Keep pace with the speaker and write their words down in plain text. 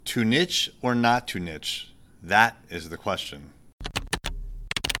To niche or not to niche? That is the question.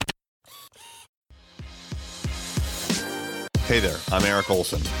 Hey there, I'm Eric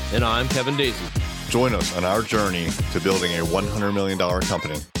Olson. And I'm Kevin Daisy. Join us on our journey to building a $100 million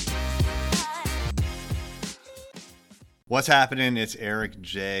company. What's happening? It's Eric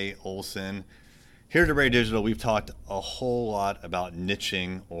J. Olson. Here at Array Digital, we've talked a whole lot about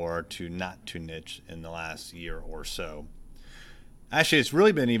niching or to not to niche in the last year or so. Actually, it's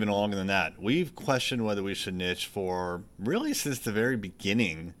really been even longer than that. We've questioned whether we should niche for really since the very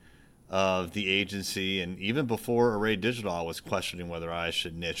beginning of the agency, and even before Array Digital, I was questioning whether I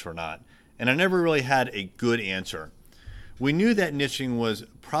should niche or not. And I never really had a good answer. We knew that niching was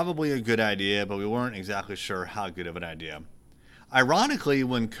probably a good idea, but we weren't exactly sure how good of an idea. Ironically,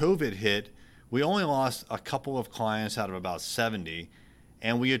 when COVID hit, we only lost a couple of clients out of about 70,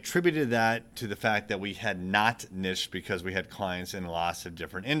 and we attributed that to the fact that we had not niched because we had clients in lots of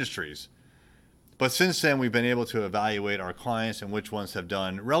different industries. But since then, we've been able to evaluate our clients and which ones have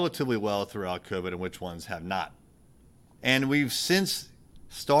done relatively well throughout COVID and which ones have not. And we've since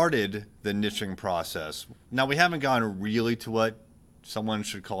started the niching process. Now, we haven't gone really to what someone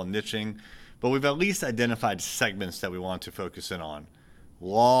should call niching, but we've at least identified segments that we want to focus in on.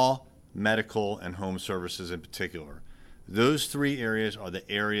 Law, medical, and home services in particular. Those three areas are the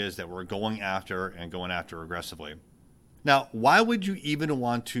areas that we're going after and going after aggressively. Now, why would you even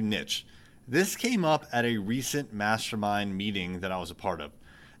want to niche? This came up at a recent mastermind meeting that I was a part of.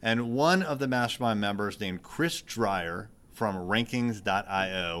 And one of the mastermind members named Chris Dreyer from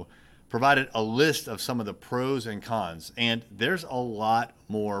Rankings.io provided a list of some of the pros and cons. And there's a lot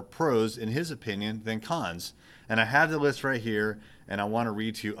more pros, in his opinion, than cons. And I have the list right here, and I want to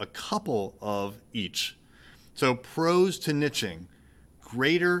read to you a couple of each. So pros to niching: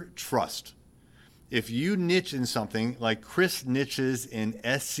 greater trust. If you niche in something like Chris niches in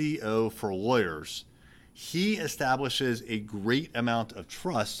SEO for lawyers, he establishes a great amount of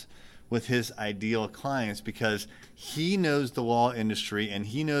trust with his ideal clients because he knows the law industry and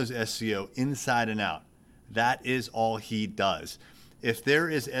he knows SEO inside and out. That is all he does. If there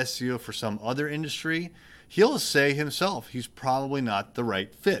is SEO for some other industry, he'll say himself he's probably not the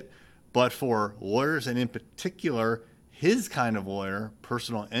right fit. But for lawyers, and in particular, his kind of lawyer,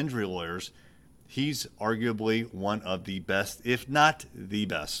 personal injury lawyers, he's arguably one of the best, if not the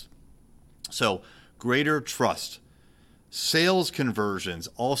best. So, greater trust. Sales conversions,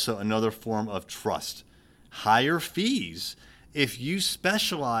 also another form of trust. Higher fees. If you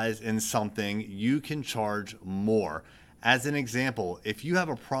specialize in something, you can charge more. As an example, if you have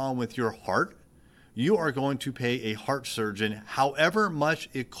a problem with your heart, you are going to pay a heart surgeon however much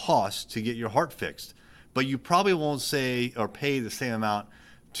it costs to get your heart fixed. But you probably won't say or pay the same amount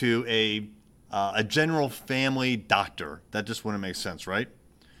to a general family doctor. That just wouldn't make sense, right?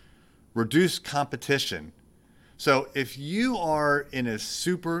 Reduce competition. So if you are in a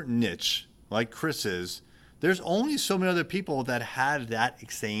super niche like Chris is, there's only so many other people that have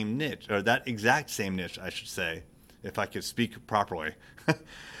that same niche, or that exact same niche, I should say, if I could speak properly.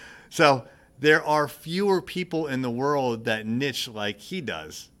 So there are fewer people in the world that niche like he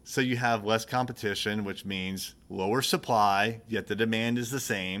does. So you have less competition, which means lower supply, yet the demand is the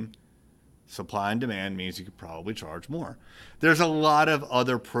same. Supply and demand means you could probably charge more. There's a lot of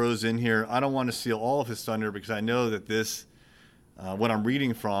other pros in here. I don't want to steal all of his thunder because I know that this, what I'm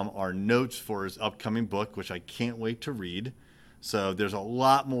reading from, are notes for his upcoming book, which I can't wait to read. So there's a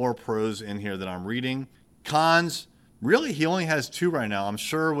lot more pros in here that I'm reading. Cons, really, he only has two right now. I'm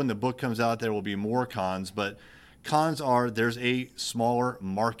sure when the book comes out, there will be more cons, but cons are there's a smaller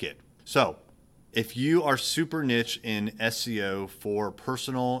market. So if you are super niche in SEO for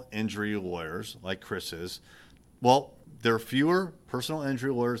personal injury lawyers, like Chris is, well, there are fewer personal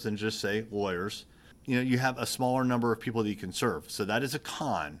injury lawyers than just, say, lawyers. You know, you have a smaller number of people that you can serve. So that is a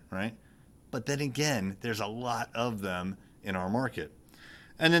con, right? But then again, there's a lot of them in our market.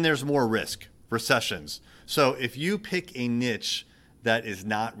 And then there's more risk, recessions. So if you pick a niche that is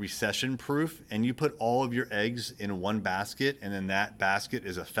not recession proof and you put all of your eggs in one basket, and then that basket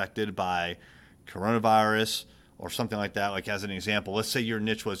is affected by coronavirus or something like that, like as an example, let's say your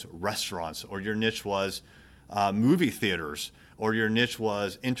niche was restaurants, or your niche was movie theaters, or your niche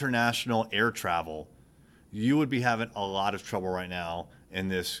was international air travel, you would be having a lot of trouble right now in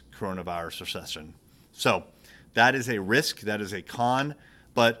this coronavirus recession. So that is a risk, that is a con.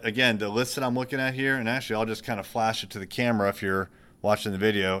 But again, the list that I'm looking at here, and actually I'll just kind of flash it to the camera if you're watching the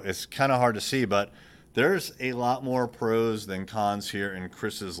video, it's kind of hard to see, but there's a lot more pros than cons here in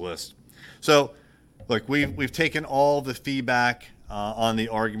Chris's list. So look, we've taken all the feedback on the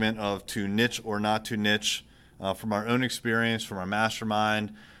argument of to niche or not to niche from our own experience, from our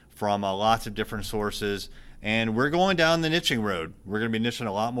mastermind, from lots of different sources. And we're going down the niching road. We're going to be niching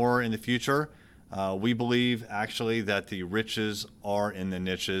a lot more in the future. We believe actually that the riches are in the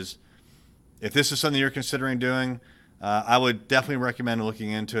niches. If this is something you're considering doing, I would definitely recommend looking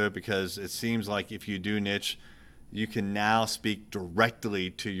into it, because it seems like if you do niche, you can now speak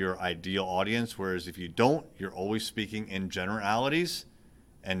directly to your ideal audience. Whereas if you don't, you're always speaking in generalities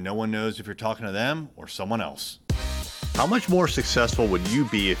and no one knows if you're talking to them or someone else. How much more successful would you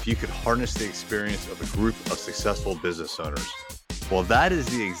be if you could harness the experience of a group of successful business owners? Well, that is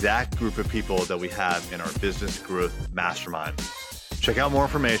the exact group of people that we have in our Business Growth Mastermind. Check out more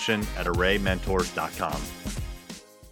information at arraymentors.com.